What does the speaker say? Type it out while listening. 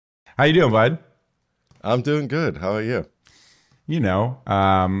How you doing, bud? I'm doing good. How are you?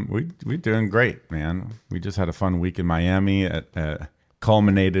 We're doing great, man. We just had a fun week in Miami. It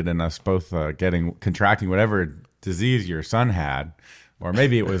culminated in us both contracting whatever disease your son had, or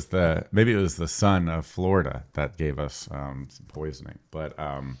maybe it was the sun of Florida that gave us some poisoning. But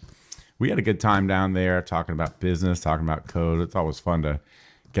we had a good time down there talking about business, talking about code. It's always fun to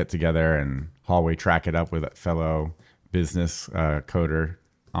get together and hallway track it up with fellow business coder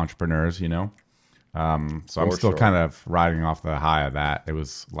entrepreneurs. So I'm For still sure. kind of riding off the high of that. It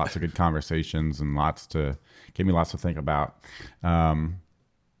was lots of good conversations and gave me lots to think about.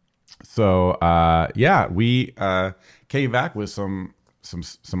 We came back with some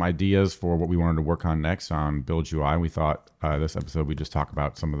ideas for what we wanted to work on next on Build UI. We thought this episode we just talk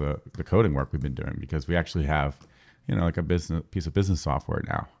about some of the coding work we've been doing, because we actually have like a piece of business software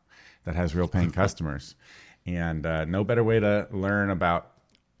now that has real paying customers, and no better way to learn about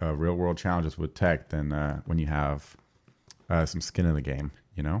real world challenges with tech than when you have some skin in the game,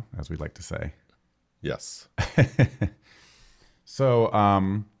 as we'd like to say. Yes.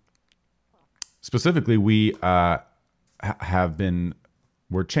 So specifically, we're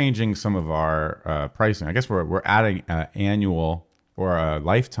changing some of our pricing. I guess we're adding an annual or a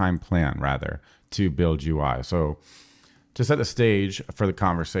lifetime plan rather to Build UI. So to set the stage for the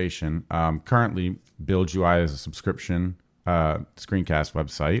conversation, currently Build UI is a subscription screencast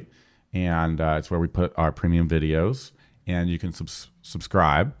website, and it's where we put our premium videos, and you can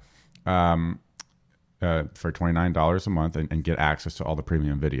subscribe for $29 a month and get access to all the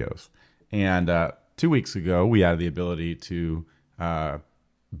premium videos. And 2 weeks ago, we added the ability to buy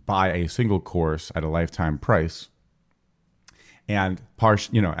a single course at a lifetime price, and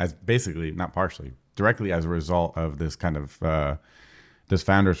directly as a result of this kind of this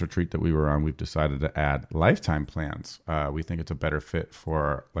founders retreat that we were on, we've decided to add lifetime plans. We think it's a better fit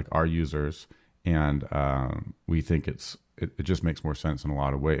for our users, and we think it just makes more sense in a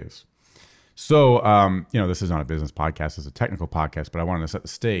lot of ways. So, this is not a business podcast, it's a technical podcast, but I wanted to set the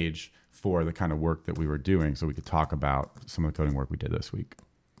stage for the kind of work that we were doing so we could talk about some of the coding work we did this week.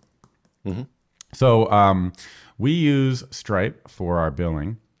 Mm-hmm. So we use Stripe for our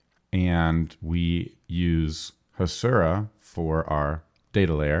billing, and we use Hasura for our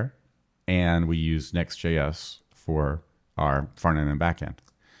data layer, and we use Next.js for our front end and back end.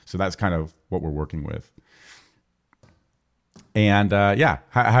 So that's kind of what we're working with. And how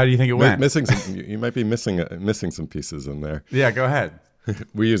do you think it went? You might be missing some pieces in there. Yeah, go ahead.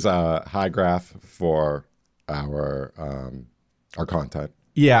 We use HighGraph for our content.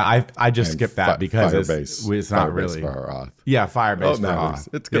 Yeah, I just skipped that because Firebase, it's not Firebase really for our auth. Yeah, Firebase for matters.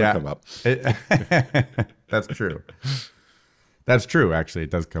 auth. It's gonna come up. That's true. That's true. Actually, it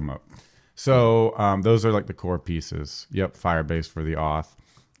does come up. So those are like the core pieces. Yep, Firebase for the auth,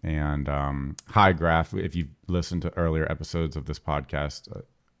 and HighGraph. If you've listened to earlier episodes of this podcast,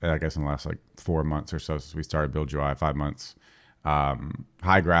 I guess in the last 4 months or so since we started Build UI, 5 months.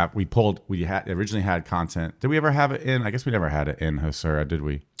 HighGraph. We originally had content. Did we ever have it in? I guess we never had it in Hasura, did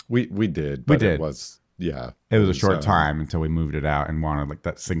we? We did. But did. It was It was a short time until we moved it out and wanted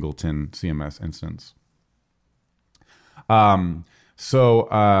that singleton CMS instance. The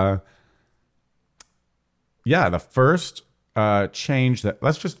first change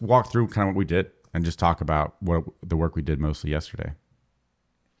let's just walk through kind of what we did and just talk about what the work we did mostly yesterday.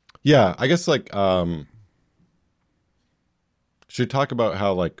 Yeah, I guess should talk about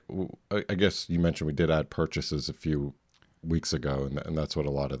how I guess you mentioned we did add purchases a few weeks ago, and that's what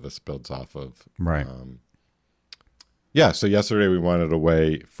a lot of this builds off of. Right. So yesterday we wanted a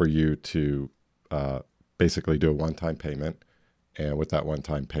way for you to basically do a one-time payment, and with that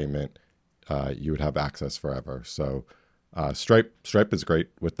one-time payment, you would have access forever. So Stripe is great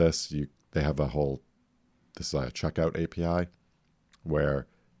with this. They have this checkout API where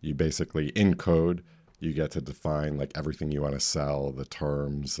you basically in code you get to define everything you want to sell, the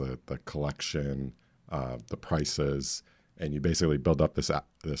terms, the collection, the prices, and you basically build up this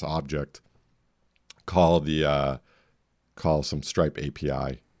object, call some Stripe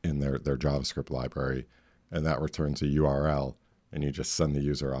API in their JavaScript library, and that returns a URL, and you just send the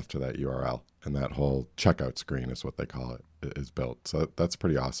user off to that URL, and that whole checkout screen is what they call it, is built. So that's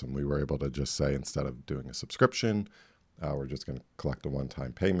pretty awesome. We were able to just say, instead of doing a subscription, we're just going to collect a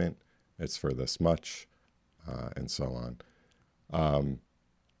one-time payment. It's for this much, and so on.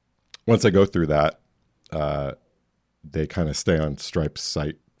 Once I go through that, they kind of stay on Stripe's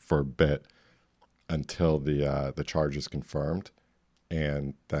site for a bit until the charge is confirmed,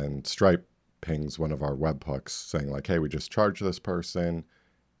 and then Stripe pings one of our webhooks saying hey, we just charged this person,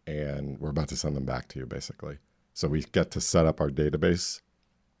 and we're about to send them back to you, basically. So we get to set up our database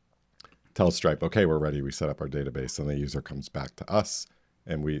tell Stripe, okay, we're ready. We set up our database, and the user comes back to us.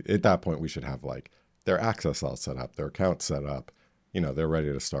 And we, at that point, we should have like their access all set up, their account set up. They're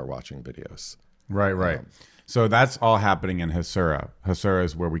ready to start watching videos. Right. So that's all happening in Hasura. Hasura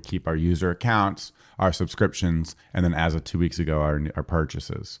is where we keep our user accounts, our subscriptions, and then as of 2 weeks ago, our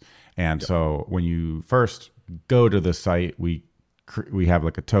purchases. And so when you first go to the site, we have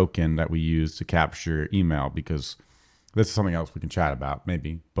like a token that we use to capture your email, because this is something else we can chat about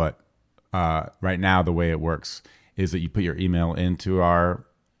maybe. But right now, the way it works is that you put your email into our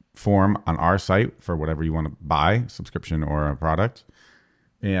form on our site for whatever you want to buy, subscription or a product.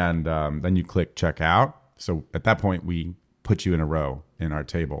 And then you click checkout. So at that point, we put you in a row in our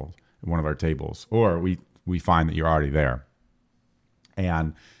table, one of our tables, or we find that you're already there.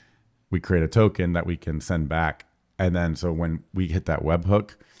 And we create a token that we can send back. And then so when we hit that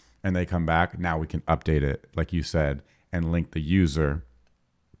webhook and they come back, now we can update it, like you said, and link the user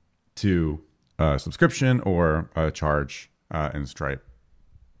to a subscription or a charge in Stripe.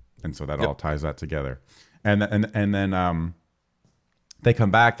 And so that all ties that together. And then they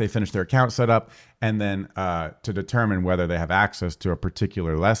come back, they finish their account setup, and then to determine whether they have access to a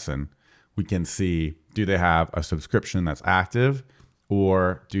particular lesson, we can see, do they have a subscription that's active,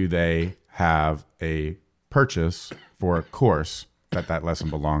 or do they have a purchase for a course that lesson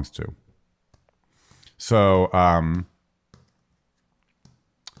belongs to? So,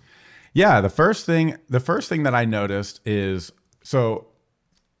 the first thing that I noticed is, so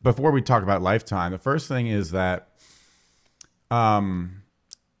before we talk about lifetime, the first thing is that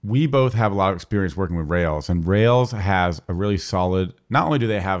we both have a lot of experience working with Rails, and Rails has a really solid, not only do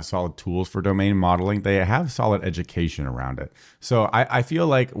they have solid tools for domain modeling, they have solid education around it. So I feel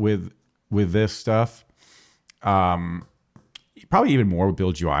like with this stuff, probably even more with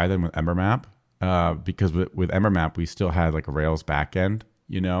Build UI than with EmberMap, because with EmberMap, we still had like a Rails backend,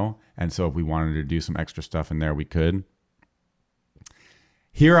 and so if we wanted to do some extra stuff in there, we could.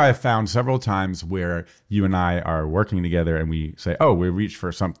 Here I've found several times where you and I are working together and we say, oh, we reached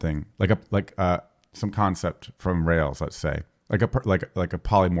for something like some concept from Rails, let's say, like a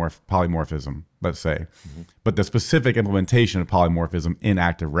polymorphism, let's say, but the specific implementation of polymorphism in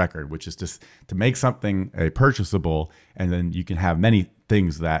Active Record, which is just to make something purchasable, and then you can have many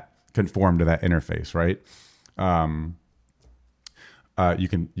things that conform to that interface, right?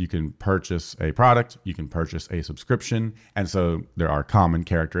 You can purchase a product, you can purchase a subscription, and so there are common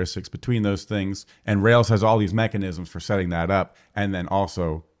characteristics between those things. And Rails has all these mechanisms for setting that up, and then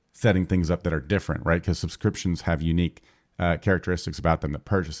also setting things up that are different, right? Because subscriptions have unique characteristics about them that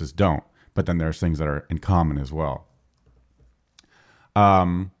purchases don't. But then there's things that are in common as well.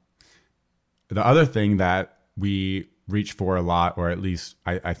 The other thing that we reach for a lot, or at least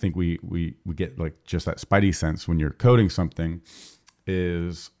I think we get like just that spidey sense when you're coding something,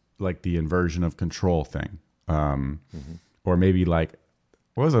 is like the inversion of control thing. Or maybe like,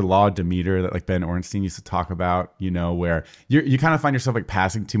 what was a law of Demeter that like Ben Orenstein used to talk about, where you kind of find yourself like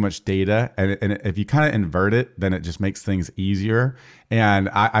passing too much data, and if you kind of invert it, then it just makes things easier. And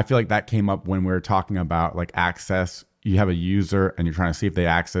I feel like that came up when we were talking about like access. You have a user and you're trying to see if they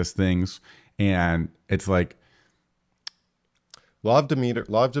access things, and it's like law of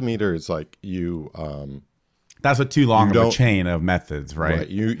Demeter is like you that's a too long of a chain of methods, right?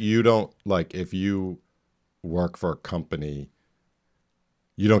 You don't, like, if you work for a company,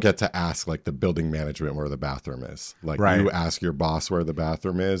 you don't get to ask like the building management where the bathroom is. Like you ask your boss where the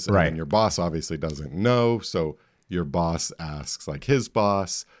bathroom is, and then your boss obviously doesn't know, so your boss asks like his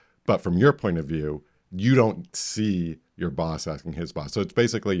boss. But from your point of view, you don't see your boss asking his boss. So it's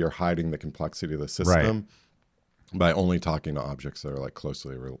basically you're hiding the complexity of the system by only talking to objects that are like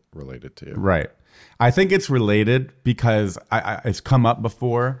closely related to you. Right. I think it's related because it's come up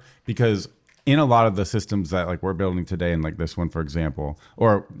before, because in a lot of the systems that like we're building today, and like this one, for example,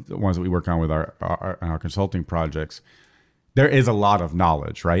 or the ones that we work on with our consulting projects, there is a lot of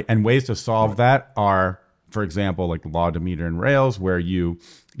knowledge, right? And ways to solve that are, for example, like the law of Demeter in Rails, where you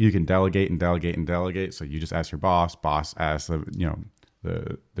can delegate and delegate and delegate. So you just ask your boss asks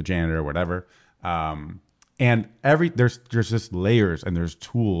the janitor or whatever. And there's just layers and there's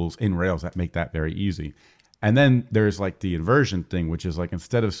tools in Rails that make that very easy. And then there's like the inversion thing, which is like,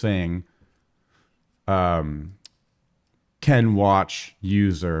 instead of saying can watch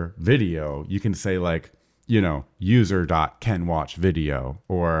user video, you can say like, user.can watch video,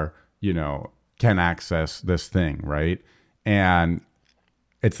 or, can access this thing, right? And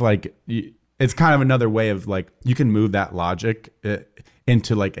it's like, it's kind of another way of like, you can move that logic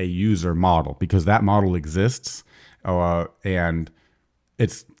into like a user model, because that model exists, and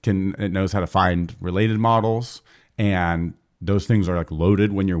it knows how to find related models, and those things are like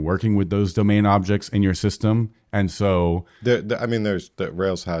loaded when you're working with those domain objects in your system. And so, I mean, the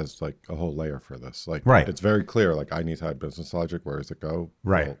Rails has like a whole layer for this. Like, right. It's very clear. Like, I need to have business logic. Where does it go?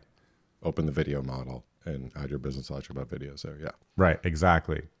 Right. Well, open the video model and add your business logic about videos there. Yeah. Right.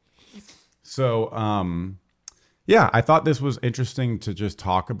 Exactly. So, yeah, I thought this was interesting to just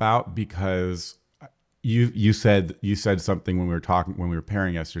talk about because you said something when we were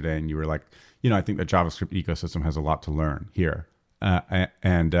pairing yesterday, and you were like, I think the JavaScript ecosystem has a lot to learn here,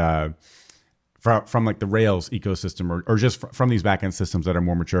 and from like the Rails ecosystem, or just from these backend systems that are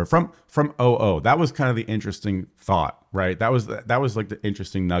more mature, from OO. That was kind of the interesting thought, right? That was like the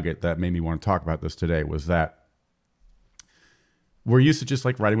interesting nugget that made me want to talk about this today. Was that we're used to just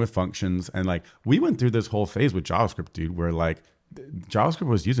like writing with functions, and like we went through this whole phase with JavaScript, dude, where like JavaScript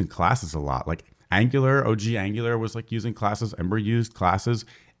was using classes a lot. Like Angular, OG Angular was like using classes. Ember used classes.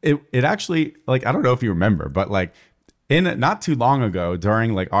 It actually, like, I don't know if you remember, but like in not too long ago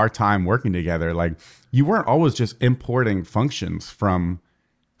during like our time working together, like you weren't always just importing functions from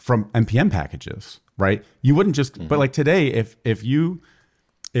NPM packages, right? You wouldn't just, but like today, if you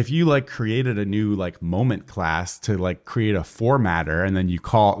like created a new like moment class to like create a formatter, and then you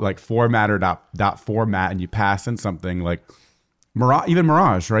call like formatter format, and you pass in something like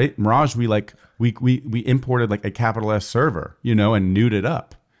Mirage, right? Mirage, we imported like a capital S server, and newed it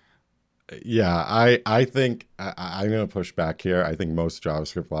up. Yeah, I think I'm going to push back here. I think most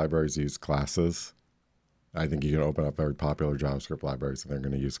JavaScript libraries use classes. I think you can open up very popular JavaScript libraries and they're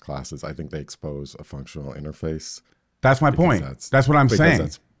going to use classes. I think they expose a functional interface. That's my point. That's what I'm saying.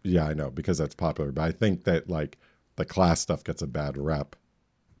 Yeah, I know, because that's popular. But I think that like the class stuff gets a bad rep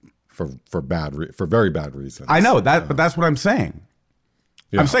for very bad reasons. I know that, but that's what I'm saying.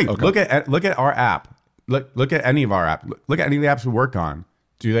 Yeah, I'm saying, okay. Look at our app. Look at any of our app. Look at any of the apps we work on.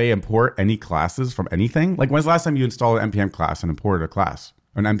 Do they import any classes from anything? Like, when's the last time you installed an NPM class and imported a class,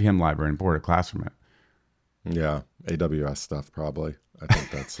 an NPM library and imported a class from it? Yeah, AWS stuff probably. I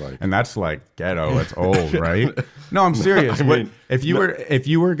think that's like, and that's like ghetto. It's old, right? No, I'm serious. If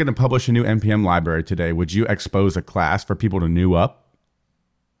you were going to publish a new NPM library today, would you expose a class for people to new up?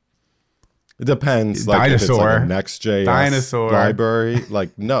 It depends. Like Dinosaur. If it's like a Next.js Dinosaur library,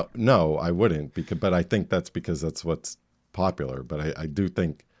 like no, I wouldn't, but I think that's because that's what's popular. But I do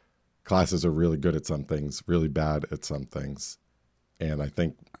think classes are really good at some things, really bad at some things. And I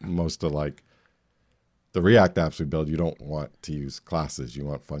think most of like the React apps we build, you don't want to use classes. You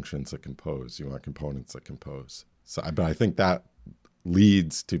want functions that compose. You want components that compose. So, but I think that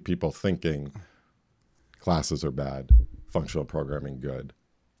leads to people thinking classes are bad, functional programming good,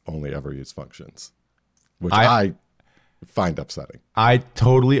 only ever use functions, which I find upsetting. I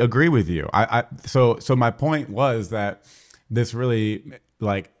totally agree with you. So my point was that this really,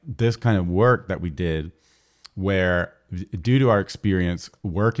 like, this kind of work that we did, where due to our experience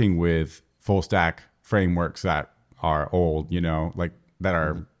working with full stack frameworks that are old, like that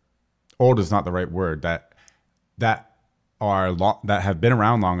are old is not the right word, that have been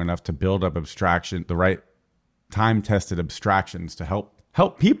around long enough to build up abstraction, the right time tested abstractions to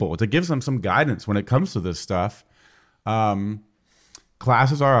help people, to give them some guidance when it comes to this stuff.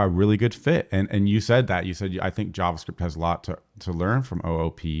 Classes are a really good fit. And you said that. You said, I think JavaScript has a lot to learn from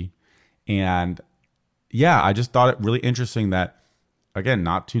OOP. And yeah, I just thought it really interesting that, again,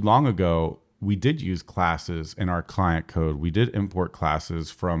 not too long ago, we did use classes in our client code. We did import classes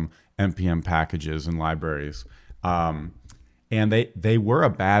from NPM packages and libraries. And they were a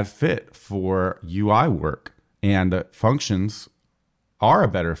bad fit for UI work. And functions are a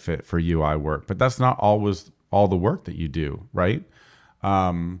better fit for UI work, but that's not always all the work that you do, right?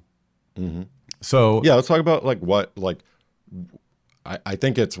 So yeah, let's talk about like what, like, I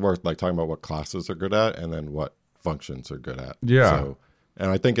think it's worth like talking about what classes are good at and then what functions are good at. Yeah. So, and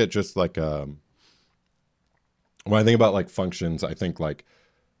I think it just like, when I think about like functions, I think like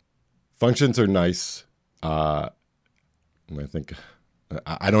functions are nice. And I think,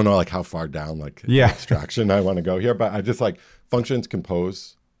 I don't know like how far down like abstraction I want to go here, but I just like functions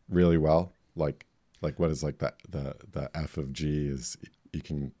compose really well. Like what is like the F of G is you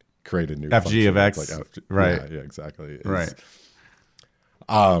can create a new FG of X, like right? Yeah, exactly. Right.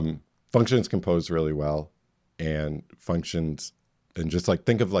 Functions compose really well, and functions, and just like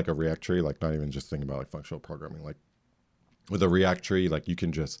think of like a React tree, like not even just thinking about like functional programming. Like with a React tree, like you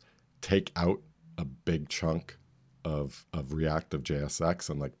can just take out a big chunk of React of JSX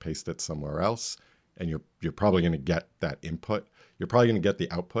and like paste it somewhere else, and you're probably going to get that input. You're probably going to get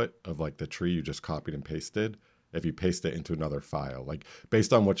the output of like the tree you just copied and pasted if you paste it into another file. Like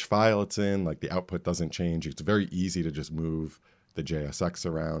based on which file it's in, like the output doesn't change. It's very easy to just move the JSX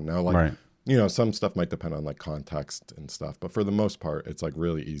around. Now, like You know, some stuff might depend on like context and stuff, but for the most part, it's like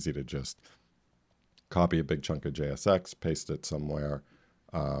really easy to just copy a big chunk of JSX, paste it somewhere.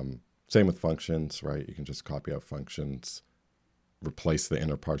 Same with functions, right? You can just copy out functions, replace the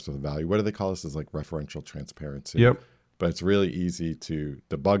inner parts of the value. What do they call this? Is like referential transparency. Yep. But it's really easy to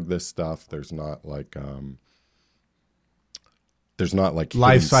debug this stuff. There's not like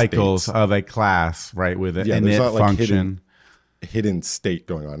Life hidden cycles states. of a class, right? With an There's init not like function. hidden state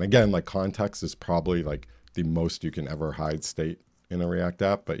going on. Again, like context is probably like the most you can ever hide state in a React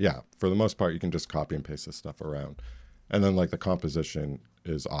app. But yeah, for the most part, you can just copy and paste this stuff around. And then like the composition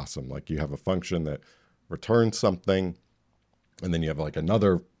is awesome. Like you have a function that returns something, and then you have like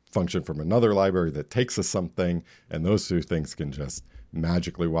another function from another library that takes a something, and those two things can just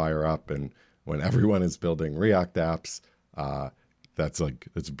magically wire up. And when everyone is building React apps,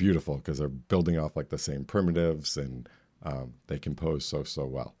 it's beautiful because they're building off like the same primitives, and they compose so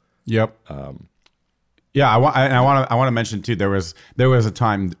well. Yep. Yeah, I want to mention too. There was a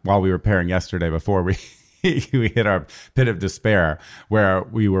time while we were pairing yesterday before we we hit our pit of despair where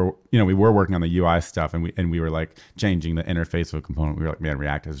we were working on the UI stuff, and we were like changing the interface of a component. We were like, man,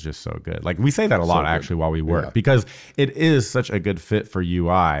 React is just so good. Like we say that a lot actually while we work, because it is such a good fit for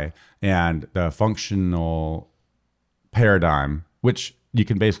UI and the functional paradigm, which you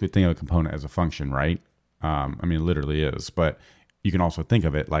can basically think of a component as a function, right? I mean, it literally is, but you can also think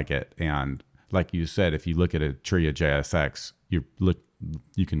of it like it. And like you said, if you look at a tree of JSX, you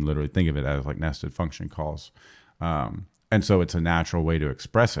can literally think of it as like nested function calls. And so it's a natural way to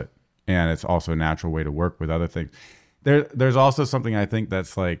express it. And it's also a natural way to work with other things. There's also something I think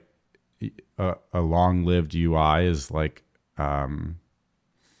that's like a long-lived UI is like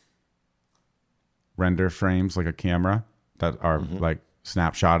render frames, like a camera, that are like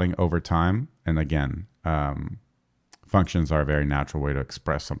snapshotting over time. And again, functions are a very natural way to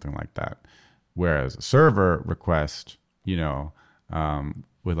express something like that. Whereas a server request,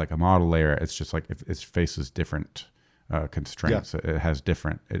 with like a model layer, it's just like it faces different constraints. Yeah. It has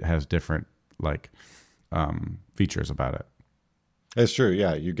different like features about it. It's true.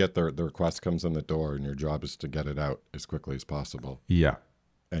 Yeah, you get the request comes in the door, and your job is to get it out as quickly as possible. Yeah,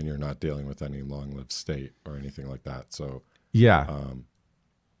 and you're not dealing with any long-lived state or anything like that. So yeah,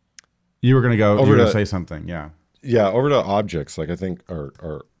 you were gonna say something. Yeah, over to objects. Like I think,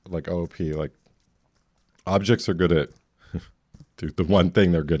 or like OOP. Like objects are good at the one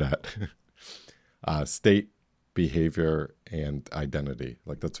thing they're good at: state, behavior, and identity.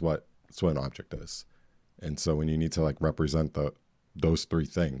 Like that's what an object is. And so when you need to like represent those three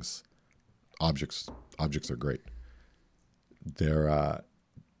things, objects are great. They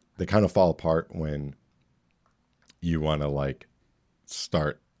kind of fall apart when you want to like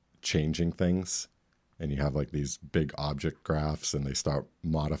start changing things, and you have like these big object graphs, and they start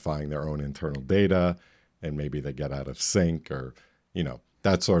modifying their own internal data, and maybe they get out of sync, or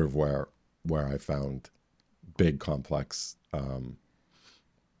that's sort of where I found big complex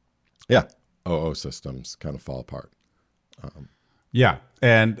OO systems kind of fall apart.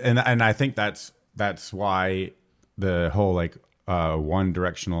 And I think that's why the whole like one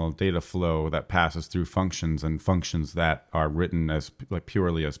directional data flow that passes through functions, and functions that are written as like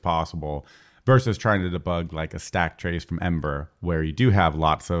purely as possible, versus trying to debug like a stack trace from Ember, where you do have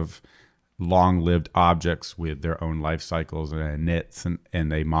lots of long-lived objects with their own life cycles and inits,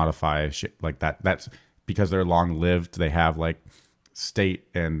 and they modify shit like that. That's because they're long-lived. They have like state,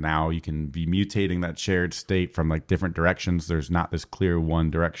 and now you can be mutating that shared state from like different directions. There's not this clear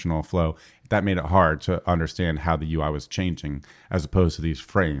one directional flow. That made it hard to understand how the UI was changing, as opposed to these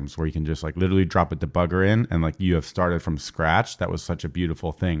frames where you can just like literally drop a debugger in, and like you have started from scratch. That was such a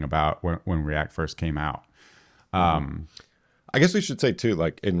beautiful thing about when React first came out. I guess we should say too,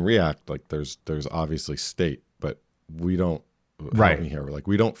 like in React, like there's obviously state, but we don't here. Like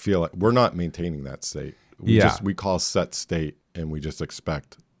we don't feel like we're not maintaining that state. We call set state, and we just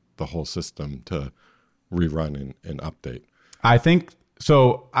expect the whole system to rerun and update. I think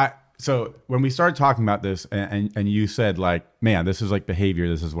so. So when we started talking about this, and you said like, man, this is like behavior.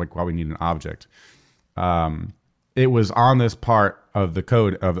 This is like why we need an object. It was on this part of the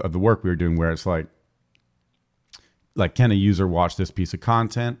code of the work we were doing where it's like, can a user watch this piece of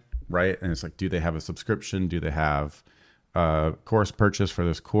content, right? And it's like, do they have a subscription? Do they have a course purchase for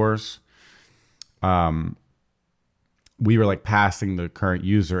this course? We were like passing the current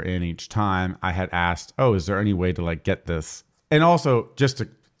user in each time. I had asked, oh, is there any way to like get this? And also just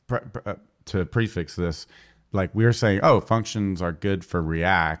to prefix this, like we were saying, oh, functions are good for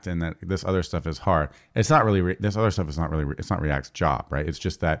React, and that this other stuff is hard. It's not really, this other stuff is not really, it's not React's job, right? It's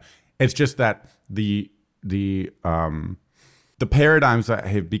just that the the paradigms that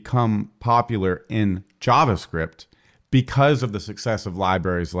have become popular in JavaScript because of the success of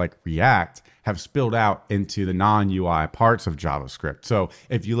libraries like React have spilled out into the non-UI parts of JavaScript. So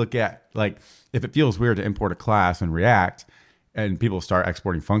if you look at, like, if it feels weird to import a class in React and people start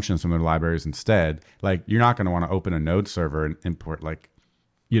exporting functions from their libraries instead, like, you're not going to want to open a node server and import, like,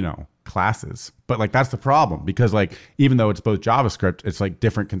 you know, classes. But like, that's the problem, because like, even though it's both JavaScript, it's like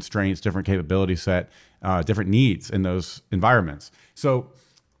different constraints, different capability set, different needs in those environments. So,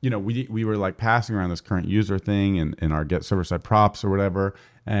 you know, we were like passing around this current user thing in our get server side props or whatever.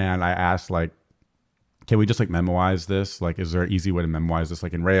 And I asked, like, can we just like memoize this? Like, is there an easy way to memoize this?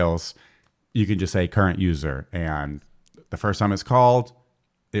 Like in Rails, you can just say current user, and the first time it's called,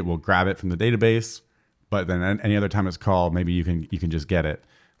 it will grab it from the database. But then any other time it's called, maybe you can just get it.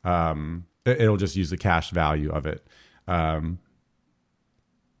 It'll just use the cached value of it.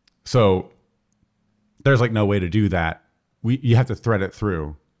 So there's like no way to do that. You have to thread it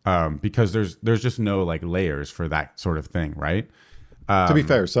through, because there's just no like layers for that sort of thing, right? To be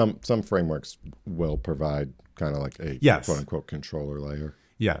fair, some frameworks will provide kind of like a yes. quote unquote controller layer.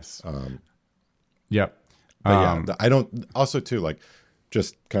 Yes. Yep. But yeah, I don't, also too, like,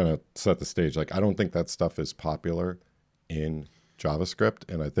 just kind of set the stage. Like, I don't think that stuff is popular in JavaScript,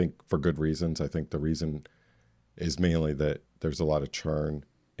 and I think for good reasons. I think the reason is mainly that there's a lot of churn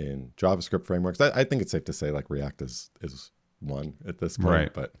in JavaScript frameworks. I think it's safe to say like React is one at this point,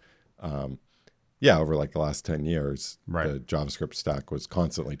 right. But yeah, over like the last 10 years, right. the JavaScript stack was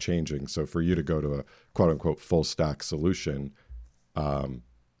constantly changing. So for you to go to a quote unquote full stack solution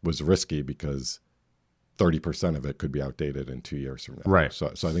was risky, because 30% of it could be outdated in 2 years from now. Right. So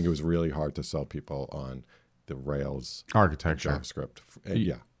I think it was really hard to sell people on the Rails architecture, JavaScript.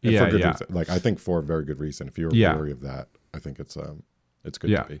 Yeah. And for good yeah. reason. Like, I think for a very good reason. If you're weary of that, I think it's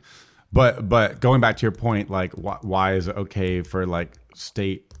good to be. But going back to your point, like, why is it okay for like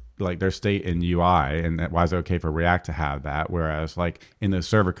state, like their state in UI, and why is it okay for React to have that? Whereas like in the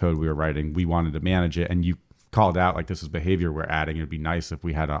server code we were writing, we wanted to manage it, and you called out like, this is behavior we're adding. It'd be nice if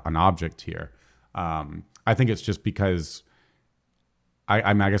we had an object here. I think it's just because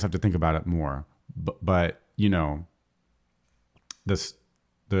I mean, I guess I have to think about it more, but you know, the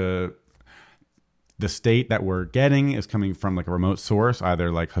state that we're getting is coming from like a remote source,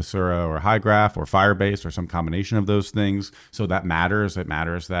 either like Hasura or HighGraph or Firebase or some combination of those things. So that matters. It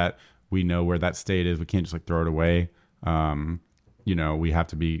matters that we know where that state is. We can't just like throw it away. You know, we have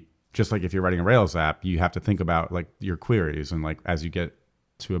to be, just like if you're writing a Rails app, you have to think about like your queries, and like as you get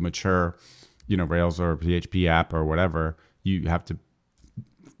to a mature, you know, Rails or PHP app or whatever, you have to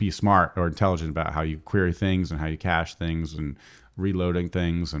be smart or intelligent about how you query things and how you cache things and reloading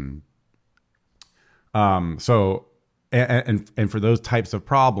things. And so for those types of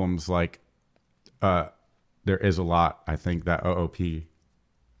problems, like there is a lot, I think, that OOP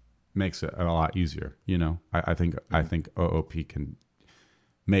makes it a lot easier. You know, I think OOP can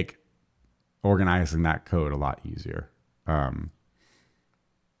make organizing that code a lot easier.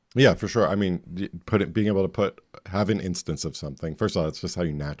 Yeah, for sure. I mean, being able to have an instance of something. First of all, it's just how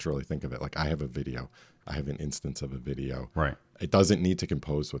you naturally think of it. Like, I have a video. I have an instance of a video. Right. It doesn't need to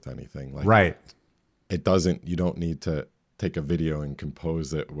compose with anything. Like, right. It doesn't. You don't need to take a video and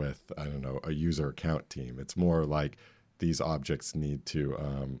compose it with, I don't know, a user account team. It's more like these objects need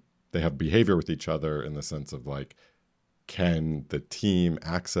to. They have behavior with each other in the sense of like, can the team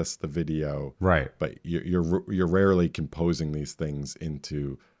access the video? Right. But you're rarely composing these things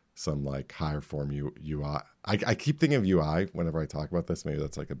into some like higher form UI. I keep thinking of UI whenever I talk about this. Maybe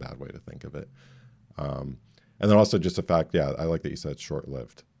that's like a bad way to think of it. And then also just the fact, yeah, I like that you said short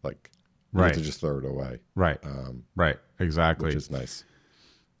lived. Like, you have to just throw it away. Right. Right. Exactly. Which is nice.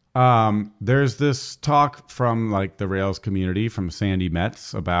 There's this talk from like the Rails community from Sandy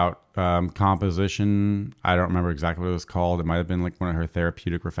Metz about composition. I don't remember exactly what it was called. It might have been like one of her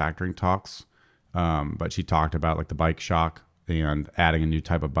therapeutic refactoring talks. But she talked about like the bike shock and adding a new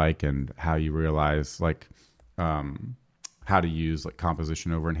type of bike, and how you realize like how to use like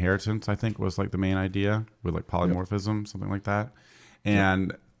composition over inheritance, I think was like the main idea, with like polymorphism, something like that.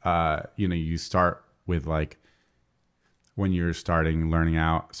 And you know, you start with like, when you're starting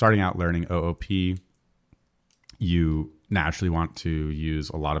out learning OOP, you naturally want to use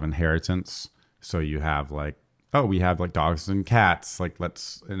a lot of inheritance. So you have like, oh, we have like dogs and cats. Like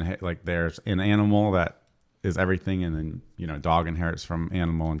like there's an animal that is everything, and then, you know, dog inherits from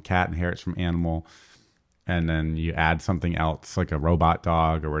animal and cat inherits from animal, and then you add something else like a robot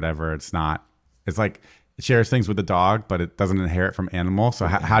dog or whatever. It's like it shares things with the dog, but it doesn't inherit from animal. So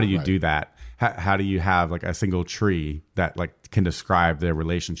how do you do that? How do you have like a single tree that like can describe their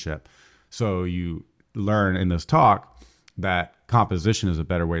relationship? So you learn in this talk that composition is a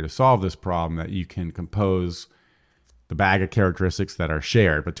better way to solve this problem, that you can compose the bag of characteristics that are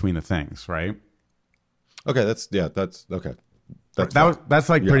shared between the things, right? Okay, that's okay. That's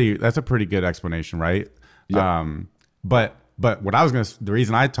like that's a pretty good explanation, right? Yeah. But what the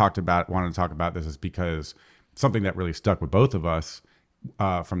reason I wanted to talk about this is because something that really stuck with both of us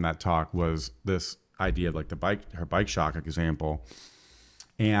from that talk was this idea of like her bike shock example.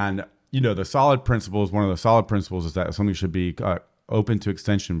 And one of the solid principles is that something should be open to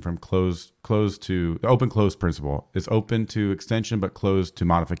extension from closed to the open closed principle. It's open to extension but closed to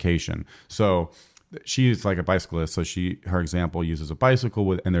modification. So she's like a bicyclist, so her example uses a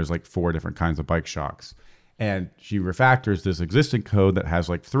bicycle and there's like 4 different kinds of bike shocks. And she refactors this existing code that has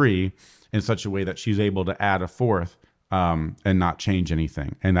like 3 in such a way that she's able to add a 4th and not change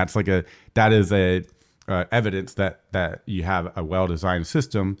anything. And that is evidence that you have a well-designed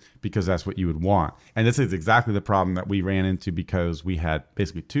system, because that's what you would want. And this is exactly the problem that we ran into, because we had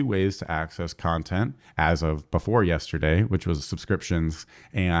basically 2 ways to access content as of before yesterday, which was subscriptions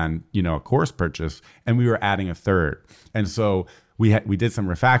and a course purchase, and we were adding a 3rd. And so we did some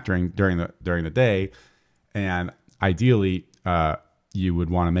refactoring during the day, and ideally you would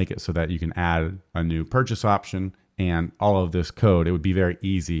want to make it so that you can add a new purchase option. And all of this code, it would be very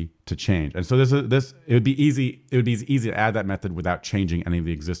easy to change. And so it would be easy to add that method without changing any of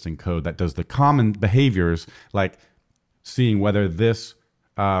the existing code that does the common behaviors, like seeing whether this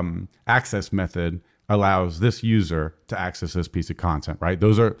access method allows this user to access this piece of content, right?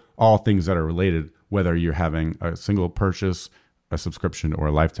 Those are all things that are related, whether you're having a single purchase, a subscription, or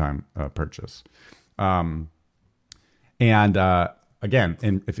a lifetime purchase. Again,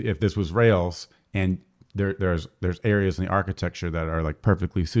 if this was Rails, and there's areas in the architecture that are like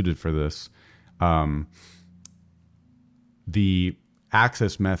perfectly suited for this. The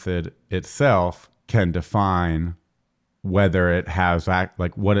access method itself can define whether it has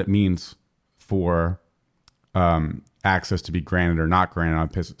like what it means for access to be granted or not granted on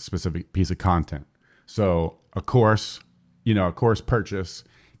a specific piece of content. So a course purchase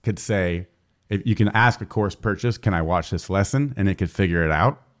could say, if you can ask a course purchase, can I watch this lesson? And it could figure it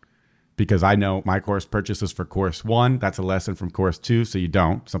out. Because I know my course purchase is for course 1. That's a lesson from course 2, so you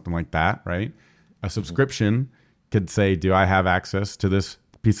don't. Something like that, right? A subscription could say, do I have access to this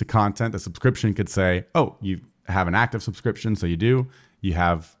piece of content? A subscription could say, oh, you have an active subscription, so you do. You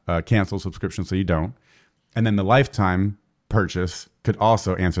have a canceled subscription, so you don't. And then the lifetime purchase could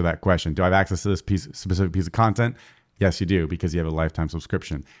also answer that question. Do I have access to this specific piece of content? Yes, you do, because you have a lifetime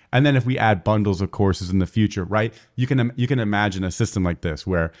subscription. And then if we add bundles of courses in the future, right? You can imagine a system like this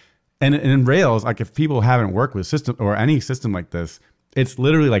where, and in Rails, like if people haven't worked with system or any system like this, it's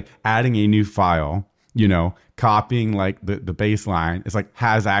literally like adding a new file, copying like the baseline. It's like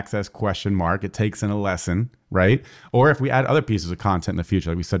has access ? It takes in a lesson, right? Or if we add other pieces of content in the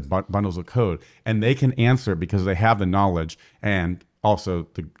future, like we said, bundles of code, and they can answer because they have the knowledge, and also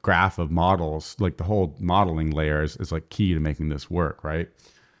the graph of models, like the whole modeling layers is like key to making this work, right?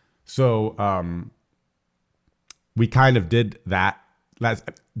 So we kind of did that.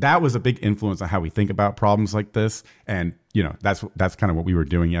 That was a big influence on how we think about problems like this. And, that's kind of what we were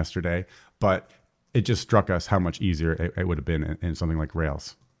doing yesterday. But it just struck us how much easier it would have been in something like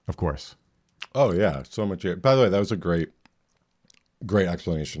Rails, of course. Oh, yeah. So much. By the way, that was a great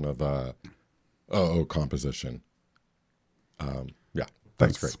explanation of composition. Yeah,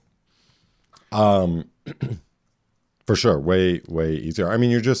 that's great. For sure. Way, way easier. I mean,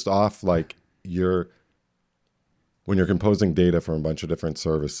 you're just off like when you're composing data from a bunch of different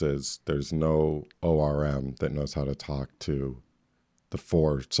services, there's no ORM that knows how to talk to the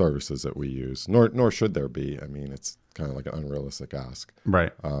 4 services that we use, nor should there be. I mean, it's kind of like an unrealistic ask.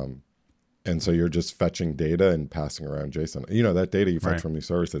 Right. And so you're just fetching data and passing around JSON. That data you fetch from these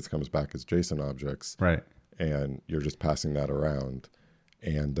services comes back as JSON objects. Right. And you're just passing that around.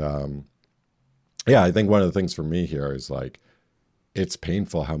 And I think one of the things for me here is like, it's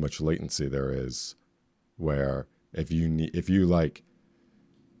painful how much latency there is, where if you like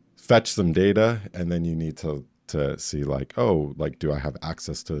fetch some data and then you need to see like, oh, like, do I have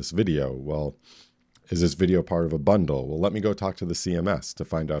access to this video? Well, is this video part of a bundle? Well, let me go talk to the CMS to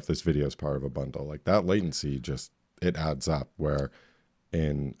find out if this video is part of a bundle. Like that latency it adds up, where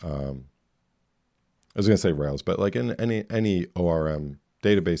in, I was going to say Rails, but like in any ORM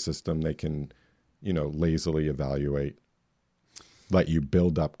database system, they can, lazily evaluate, let you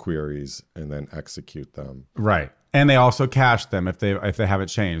build up queries and then execute them. Right. And they also cache them if they haven't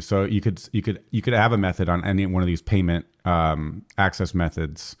changed. So you could have a method on any one of these payment access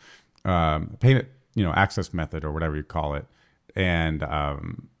methods, access method or whatever you call it, and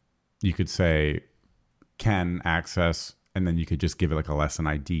you could say can access and then you could just give it like a lesson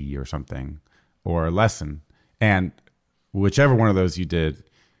ID or something, or a lesson. And whichever one of those you did,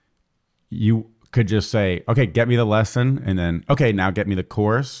 you could just say, okay, get me the lesson. And then, okay, now get me the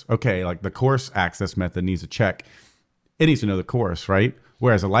course. Okay, like the course access method needs a check. It needs to know the course, right?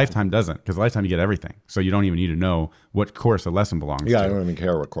 Whereas a lifetime doesn't, because a lifetime you get everything. So you don't even need to know what course a lesson belongs to. Yeah, I don't even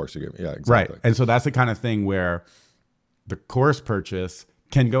care what course you give me. Yeah, exactly. Right. And so that's the kind of thing where the course purchase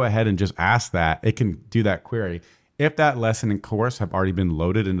can go ahead and just ask that. It can do that query. If that lesson and course have already been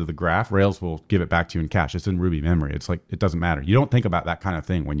loaded into the graph, Rails will give it back to you in cache. It's in Ruby memory. It's like, it doesn't matter. You don't think about that kind of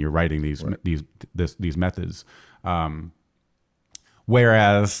thing when you're writing these methods.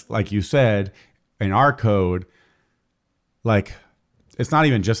 Whereas, like you said, in our code, like, it's not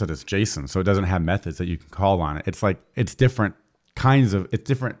even just that it's JSON, so it doesn't have methods that you can call on it. It's like, it's different shapes of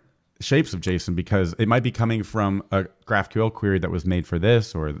JSON, because it might be coming from a GraphQL query that was made for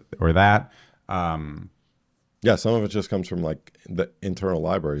this or that. Yeah, some of it just comes from like the internal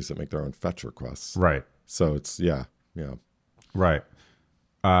libraries that make their own fetch requests. Right. So it's yeah. Right.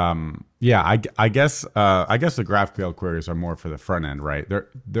 I guess the GraphQL queries are more for the front end, right?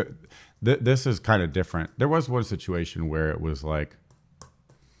 This is kind of different. There was one situation where it was like,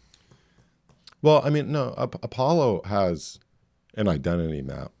 well, I mean, no, Apollo has an identity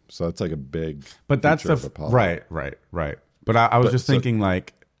map, so that's like a big. But that's feature of Apollo. Right. But I was just thinking,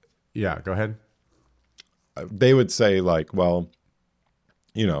 like, yeah, go ahead. They would say like, well,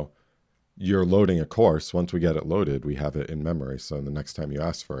 you're loading a course. Once we get it loaded, we have it in memory. So the next time you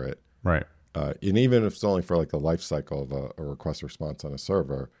ask for it, right. And even if it's only for like the life cycle of a request response on a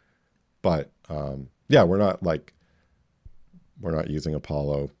server, but yeah, we're not using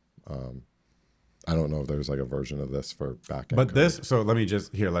Apollo. I don't know if there's like a version of this for backend. But code. So let me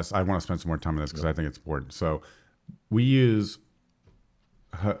just I want to spend some more time on this because I think it's important. So we use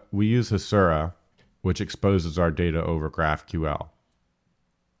Hasura, which exposes our data over GraphQL.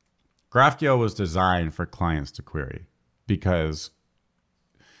 GraphQL was designed for clients to query because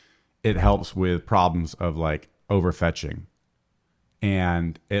it helps with problems of like overfetching,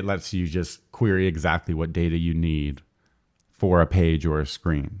 and it lets you just query exactly what data you need for a page or a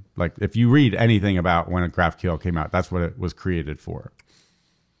screen. Like if you read anything about when a GraphQL came out, that's what it was created for.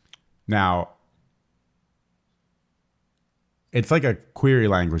 Now, it's like a query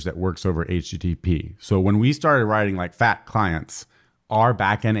language that works over HTTP. So when we started writing like fat clients, our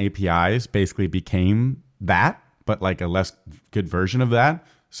backend APIs basically became that, but like a less good version of that.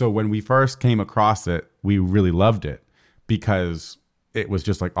 So when we first came across it, we really loved it because it was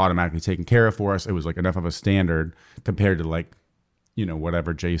just like automatically taken care of for us. It was like enough of a standard compared to like,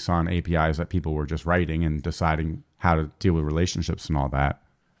 whatever JSON APIs that people were just writing and deciding how to deal with relationships and all that.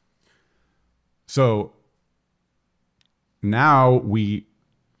 So now we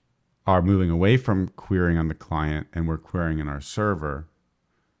are moving away from querying on the client and we're querying in our server.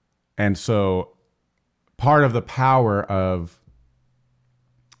 And so part of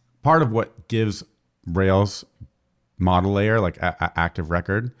what gives Rails model layer, like active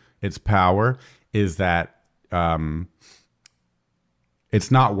record, its power is that it's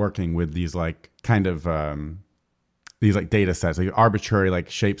not working with these like kind of these like data sets, like arbitrary like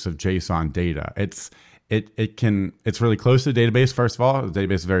shapes of JSON data. It's really close to the database. First of all, the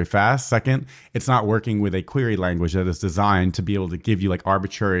database is very fast. Second, it's not working with a query language that is designed to be able to give you like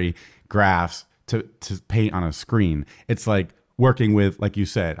arbitrary graphs to paint on a screen. It's like working with, like you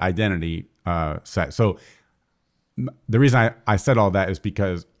said, identity set. So the reason I said all that is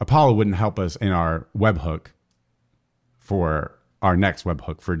because Apollo wouldn't help us in our webhook for our next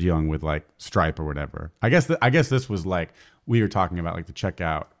webhook for dealing with like Stripe or whatever. I guess this was like, we were talking about like the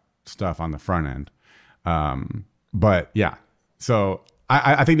checkout stuff on the front end. But yeah, so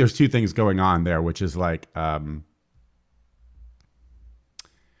I think there's two things going on there, which is like,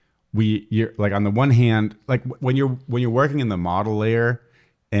 you're like on the one hand, like when you're working in the model layer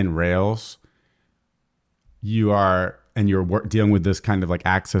in Rails, you're dealing with this kind of like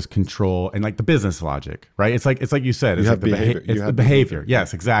access control and like the business logic, right? It's like you said, it's like the behavior.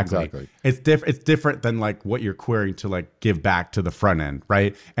 Yes, exactly. It's different than like what you're querying to like give back to the front end,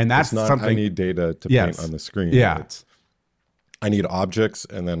 right? And that's it's not something I need data to paint on the screen. Yeah. I need objects,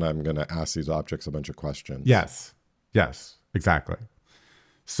 and then I'm going to ask these objects a bunch of questions. Yes, exactly.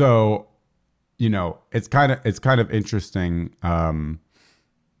 So, it's kind of interesting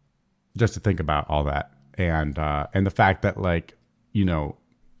just to think about all that. And the fact that like,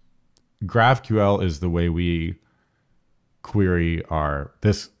 GraphQL is the way we query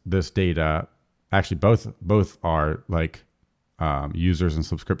this data. Actually, both are like users and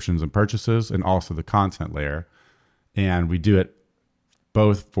subscriptions and purchases, and also the content layer. And we do it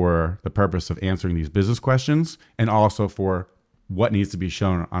both for the purpose of answering these business questions and also for what needs to be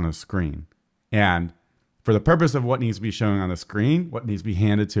shown on a screen. And for the purpose of what needs to be shown on the screen, what needs to be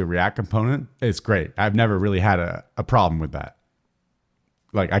handed to a React component, it's great. I've never really had a problem with that.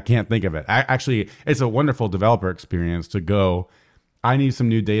 Like, I can't think of it. Actually, it's a wonderful developer experience to go, I need some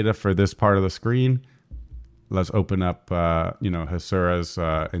new data for this part of the screen. Let's open up, Hasura's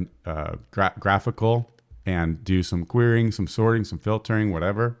graphical and do some querying, some sorting, some filtering,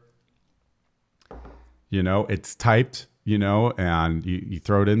 whatever. It's typed, and you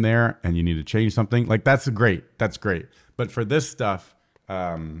throw it in there and you need to change something. Like, that's great. But for this stuff,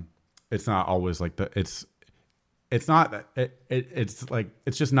 it's not always like it's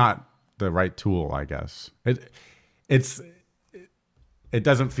just not the right tool, I guess. It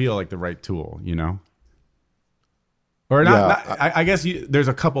doesn't feel like the right tool, Or not, Yeah, I guess there's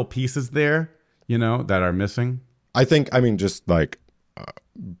a couple pieces there, that are missing. just like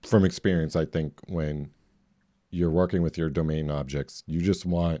from experience, I think when you're working with your domain objects, you just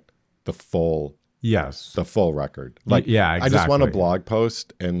want the full record. Like, yeah, exactly. I just want a blog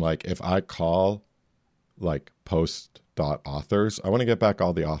post, and like if I call like post.authors, I want to get back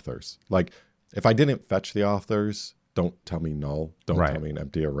all the authors. Like, if I didn't fetch the authors, don't tell me null. Don't Right. tell me an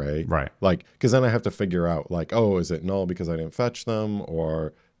empty array. Right. Like, because then I have to figure out like, oh, is it null because I didn't fetch them,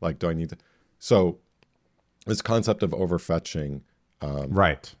 or like, do I need to? So this concept of overfetching,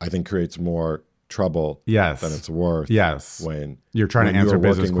 Right. I think creates more trouble Yes. than it's worth. Yes. When You're trying when to answer you're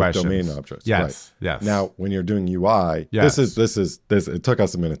business working with questions. domain objects. Yes. Right. Yes. Now, when you're doing UI, Yes. this is it took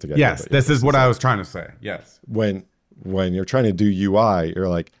us a minute to get yes, here, but this is what I was trying to say. Yes. when you're trying to do UI, you're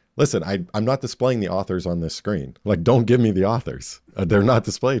like, listen, I'm not displaying the authors on this screen. Like, don't give me the authors. They're not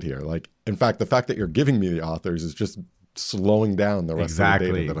displayed here. Like, in fact, the fact that you're giving me the authors is just slowing down the rest of the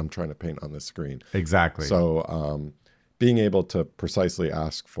Exactly. data that I'm trying to paint on the screen. Exactly. So being able to precisely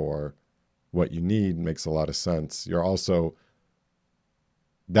ask for what you need makes a lot of sense. You're also,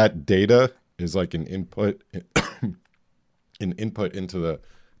 that data is like an input into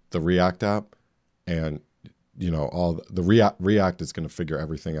the React app, and all the React is going to figure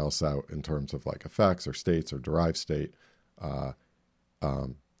everything else out in terms of like effects or states or derived state.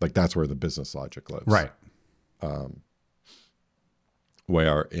 Like, that's where the business logic lives. Right.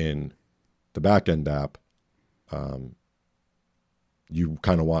 Where in the backend app, you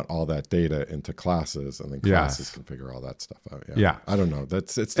kind of want all that data into classes, and then classes Yes. can figure all that stuff out. Yeah. I don't know. It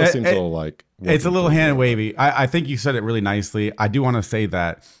still seems a little like It's a little working hand through wavy. I think you said it really nicely. I do want to say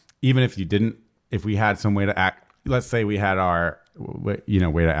that even if we had some way to let's say we had our, way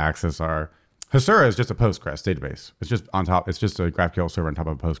to access our, Hasura is just a Postgres database. It's just on top. It's just a GraphQL server on top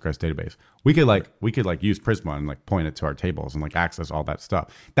of a Postgres database. We could use Prisma and like point it to our tables and like access all that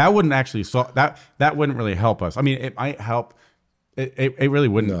stuff. That wouldn't actually that wouldn't really help us. I mean, it might help. It really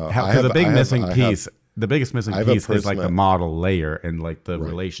wouldn't No, help, I because have- the I have- missing I piece. have- The biggest missing have a piece is like the Prisma- model layer and like the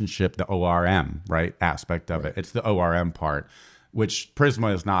relationship, the ORM, right, aspect of it. It's the ORM part, which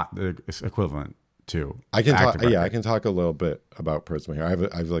Prisma is not the equivalent to. I can talk. Active Yeah, I Record. can talk a little bit about Prisma here. I have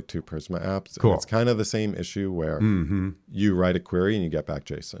like 2 Prisma apps. Cool. It's kind of the same issue where you write a query and you get back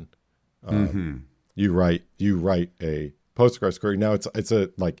JSON. You write a Postgres query. Now it's a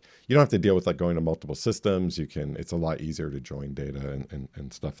like, you don't have to deal with like going to multiple systems. It's a lot easier to join data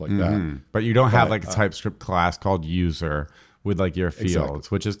and stuff like that. But you don't have like a TypeScript class called user with like your fields, Exactly.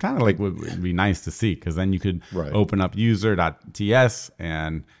 which is kind of like would be nice to see, because then you could Right. open up user.ts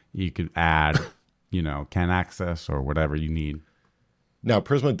and you could add, can access or whatever you need. Now,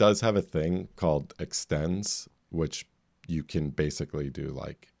 Prisma does have a thing called extends, which you can basically do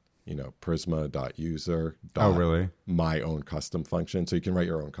like, Prisma.user. Oh, really? My own custom function. So you can write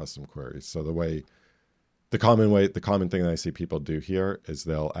your own custom queries. So the common thing that I see people do here is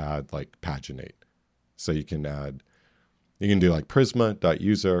they'll add like paginate. So you can do like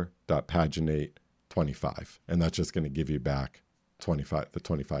Prisma.user.paginate 25, and that's just going to give you back the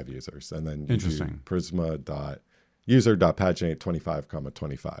 25 users. And then you do Interesting. Prisma.user.paginate 25,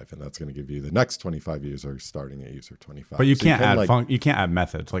 25, and that's going to give you the next 25 users starting at user 25. But you So can't can, add like, you can't add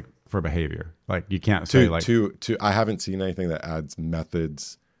methods like for behavior. Like you can't say like I haven't seen anything that adds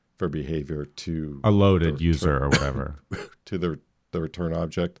methods for behavior to a loaded user or whatever. to the return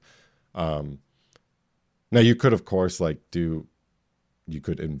object. Now you could, of course, you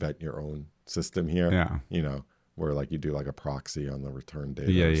could invent your own system here. Yeah. Where like you do like a proxy on the return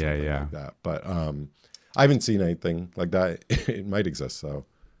data. Yeah, or yeah, something yeah. like that. But I haven't seen anything like that. It might exist, so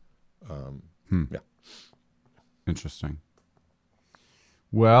yeah. Interesting.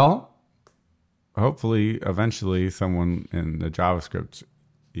 Well, hopefully, eventually, someone in the JavaScript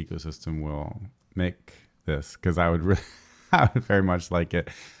ecosystem will make this, because I would I would very much like it.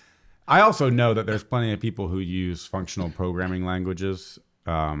 I also know that there's plenty of people who use functional programming languages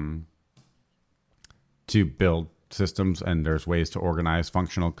to build systems, and there's ways to organize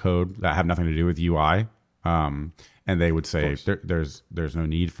functional code that have nothing to do with UI. And they would say there's no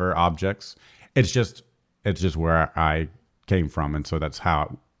need for objects. It's just where I came from, and so that's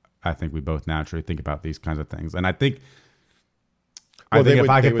how I think we both naturally think about these kinds of things. And I think if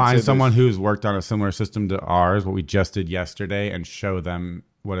I could find someone who's worked on a similar system to ours, what we just did yesterday, and show them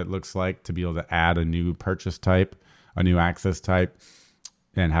what it looks like to be able to add a new purchase type, a new access type,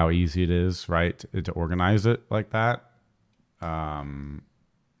 and how easy it is, right, to organize it like that.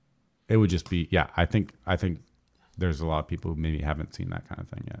 It would just be, I think there's a lot of people who maybe haven't seen that kind of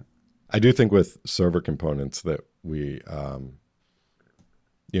thing yet. I do think with server components that we,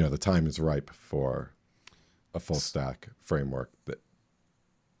 the time is ripe for a full stack framework that,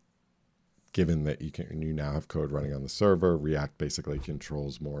 given that you now have code running on the server, React basically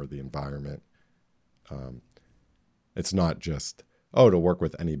controls more of the environment. It's not just, to work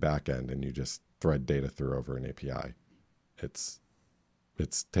with any backend and you just thread data through over an API. It's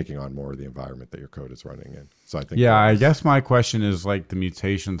taking on more of the environment that your code is running in. So I think I guess my question is like the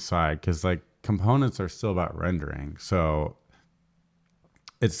mutation side, because like components are still about rendering. So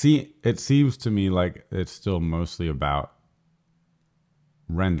it seems to me like it's still mostly about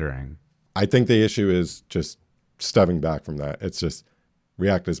rendering. I think the issue is just stepping back from that. It's just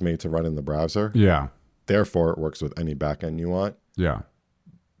React is made to run in the browser. Yeah. Therefore, it works with any backend you want. Yeah.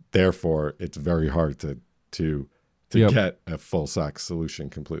 Therefore, it's very hard to get a full stack solution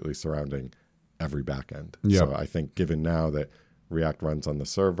completely surrounding every backend. Yep. So I think given now that React runs on the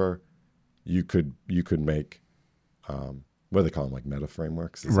server, you could make what do they call them, like meta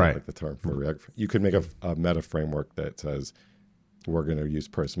frameworks? Is that like the term for React? You could make a meta framework that says we're going to use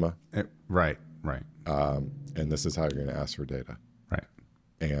Prisma. Right. And this is how you're going to ask for data. Right.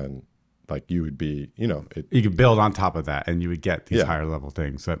 And like you would be, you could build on top of that, and you would get these higher level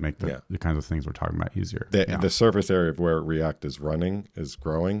things that make the kinds of things we're talking about easier. The surface area of where React is running is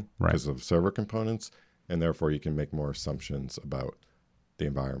growing because of server components, and therefore you can make more assumptions about the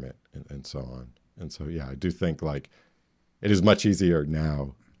environment and so on. And so, I do think like it is much easier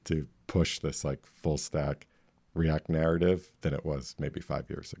now to push this like full stack React narrative than it was maybe 5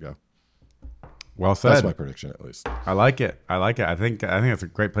 years ago. Well said. That's my prediction, at least. I like it. I think that's a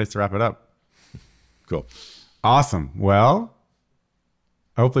great place to wrap it up. Cool. Awesome. Well,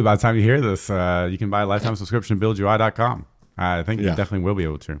 hopefully by the time you hear this, you can buy a lifetime subscription at buildui.com. I think you definitely will be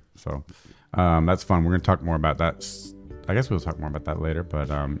able to. So that's fun. We're going to talk more about that. I guess we'll talk more about that later. But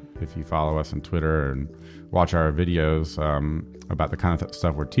if you follow us on Twitter and watch our videos about the kind of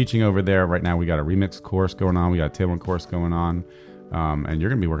stuff we're teaching over there. Right now we got a remix course going on. We got a Tailwind course going on. And you're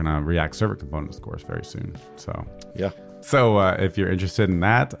going to be working on a React Server Components course very soon. So if you're interested in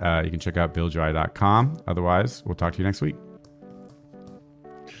that, you can check out buildui.com. Otherwise, we'll talk to you next week.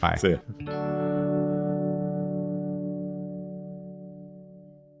 Bye. See ya.